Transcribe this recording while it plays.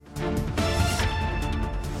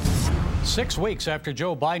6 weeks after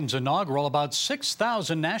Joe Biden's inaugural, about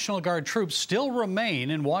 6,000 National Guard troops still remain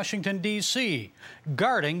in Washington, D.C.,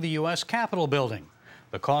 guarding the U.S. Capitol building.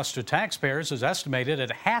 The cost to taxpayers is estimated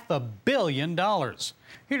at $500 million.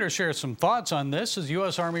 Here to share some thoughts on this is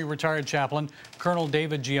U.S. Army retired chaplain Colonel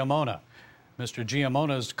David Giammona. Mr.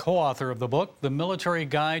 Giammona is co-author of the book, The Military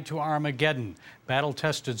Guide to Armageddon,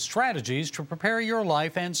 Battle-Tested Strategies to Prepare Your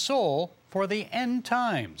Life and Soul for the End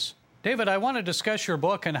Times. David, I want to discuss your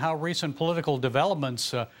book and how recent political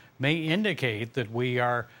developments may indicate that we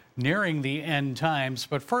are nearing the end times.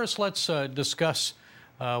 But first, let's discuss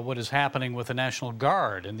what is happening with the National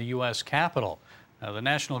Guard in the U.S. Capitol. The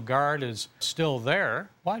National Guard is still there.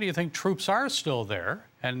 Why do you think troops are still there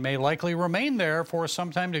and may likely remain there for some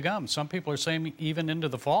time to come? Some people are saying even into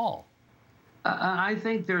the fall. I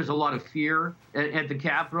think there's a lot of fear at the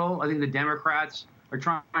Capitol. I think the Democrats are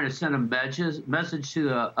trying to send a message to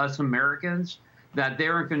us Americans that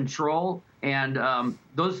they're in control, and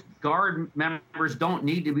those Guard members don't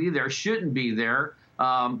need to be there, shouldn't be there,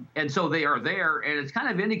 and so they are there, and it's kind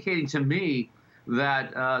of indicating to me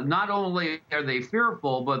that not only are they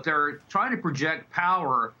fearful, but they're trying to project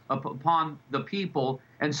power upon the people.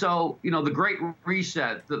 And so, you know, the Great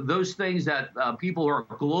Reset, those things that people who are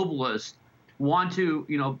globalists want to,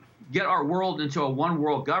 you know, get our world into a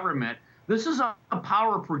one-world government. This is a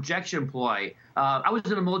power projection play. I was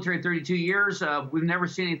in the military 32 years. We've never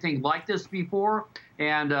seen anything like this before.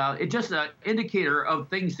 And it's just an indicator of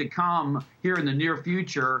things to come here in the near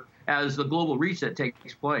future as the global reset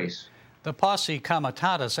takes place. The Posse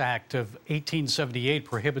Comitatus Act of 1878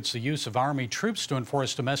 prohibits the use of Army troops to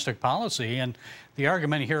enforce domestic policy. And the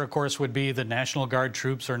argument here, of course, would be that National Guard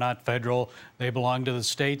troops are not federal. They belong to the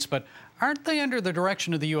states. But aren't they under the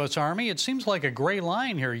direction of the U.S. Army? It seems like a gray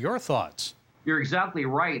line here. Your thoughts? You're exactly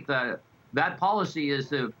right. That policy is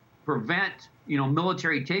to prevent, you know,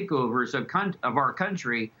 military takeovers of our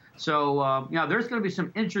country. So, you know, there's going to be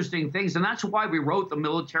some interesting things. And that's why we wrote the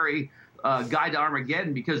Military Guide to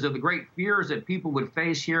Armageddon, because of the great fears that people would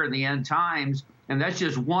face here in the end times. And that's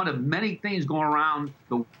just one of many things going around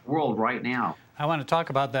the world right now. I want to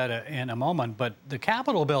talk about that in a moment. But the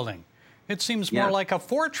Capitol building, it seems more like a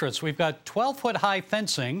fortress. We've got 12-foot-high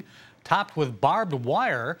fencing topped with barbed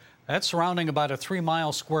wire. That's surrounding about a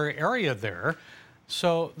 3-mile square area there.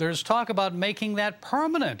 So there's talk about making that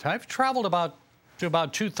permanent. I've traveled to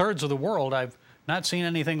about two-thirds of the world. I've not seen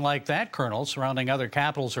anything like that, Colonel, surrounding other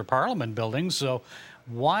capitals or parliament buildings. So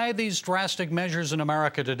why these drastic measures in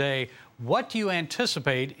America today? What do you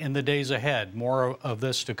anticipate in the days ahead? More of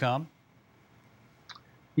this to come?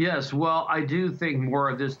 Yes, well, I do think more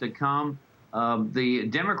of this to come. The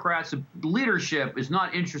Democrats' leadership is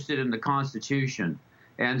not interested in the Constitution,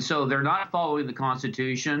 and so they're not following the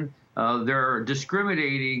Constitution. They're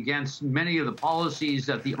discriminating against many of the policies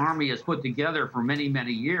that the Army has put together for many,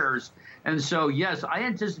 many years. And so, yes, I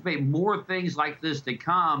anticipate more things like this to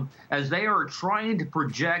come as they are trying to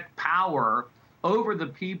project power over the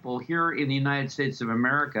people here in the United States of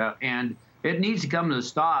America. And it needs to come to a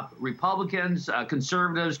stop. Republicans,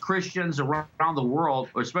 conservatives, Christians around the world,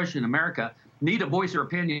 especially in America, need to voice their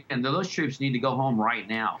opinion, and those troops need to go home right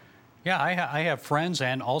now. Yeah, I have friends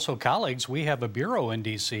and also colleagues. We have a bureau in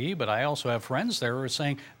D.C., but I also have friends there who are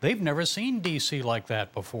saying they've never seen D.C. like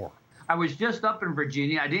that before. I was just up in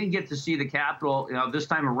Virginia. I didn't get to see the Capitol, you know, this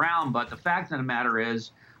time around, but the fact of the matter is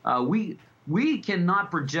we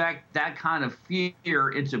cannot project that kind of fear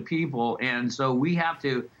into people, and so we have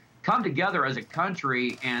to come together as a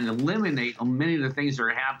country and eliminate many of the things that are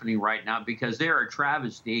happening right now, because they are a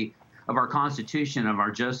travesty of our Constitution, of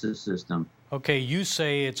our justice system. Okay, you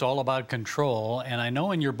say it's all about control, and I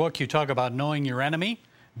know in your book you talk about knowing your enemy,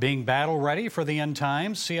 being battle ready for the end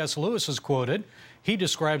times. C.S. Lewis is quoted. He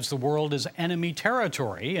describes the world as enemy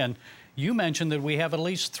territory, and you mentioned that we have at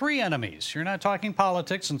least 3 enemies. You're not talking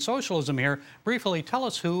politics and socialism here. Briefly, tell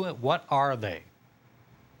us what are they?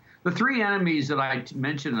 The 3 enemies that I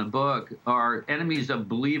mentioned in the book are enemies of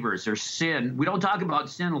believers. They're sin. We don't talk about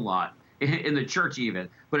sin a lot in the church even,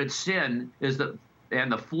 but it's sin and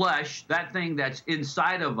the flesh, that thing that's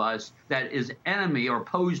inside of us that is enemy or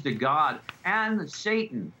opposed to God, and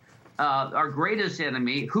Satan, our greatest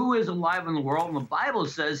enemy, who is alive in the world. And the Bible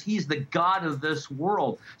says he's the God of this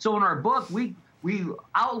world. So in our book, we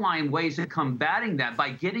outline ways of combating that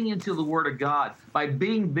by getting into the Word of God, by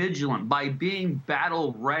being vigilant, by being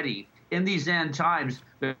battle ready. In these end times,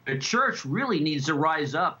 the church really needs to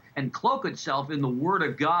rise up and cloak itself in the Word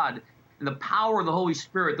of God and the power of the Holy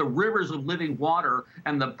Spirit, the rivers of living water,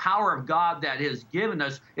 and the power of God that has given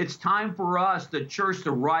us. It's time for us, the church,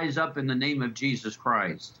 to rise up in the name of Jesus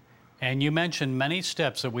Christ. And you mentioned many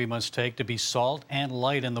steps that we must take to be salt and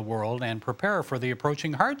light in the world and prepare for the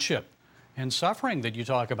approaching hardship and suffering that you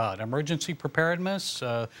talk about, emergency preparedness,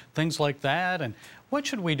 things like that. And what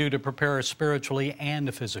should we do to prepare spiritually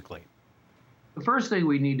and physically? The first thing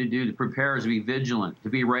we need to do to prepare is to be vigilant, to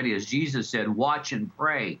be ready. As Jesus said, watch and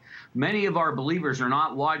pray. Many of our believers are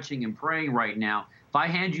not watching and praying right now. If I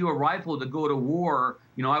hand you a rifle to go to war,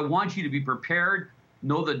 I want you to be prepared,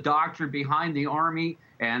 know the doctrine behind the army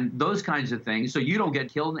and those kinds of things, so you don't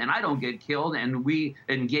get killed and I don't get killed and we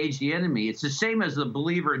engage the enemy. It's the same as the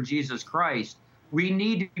believer in Jesus Christ. We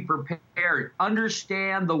need to be prepared,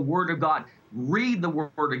 understand the Word of God, read the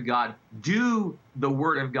Word of God, do the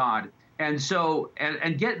Word of God. And so,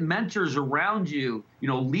 and get mentors around you,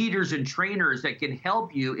 leaders and trainers that can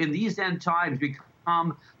help you in these end times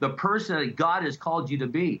become the person that God has called you to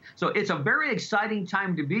be. So it's a very exciting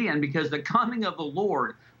time to be in, because the coming of the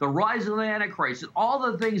Lord, the rise of the Antichrist, and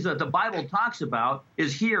all the things that the Bible talks about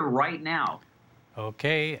is here right now.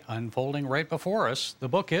 Okay, unfolding right before us. The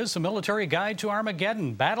book is The Military Guide to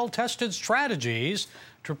Armageddon, Battle-Tested Strategies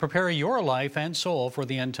to Prepare Your Life and Soul for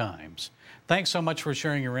the End Times. Thanks so much for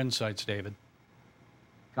sharing your insights, David.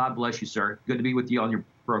 God bless you, sir. Good to be with you on your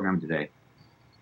program today.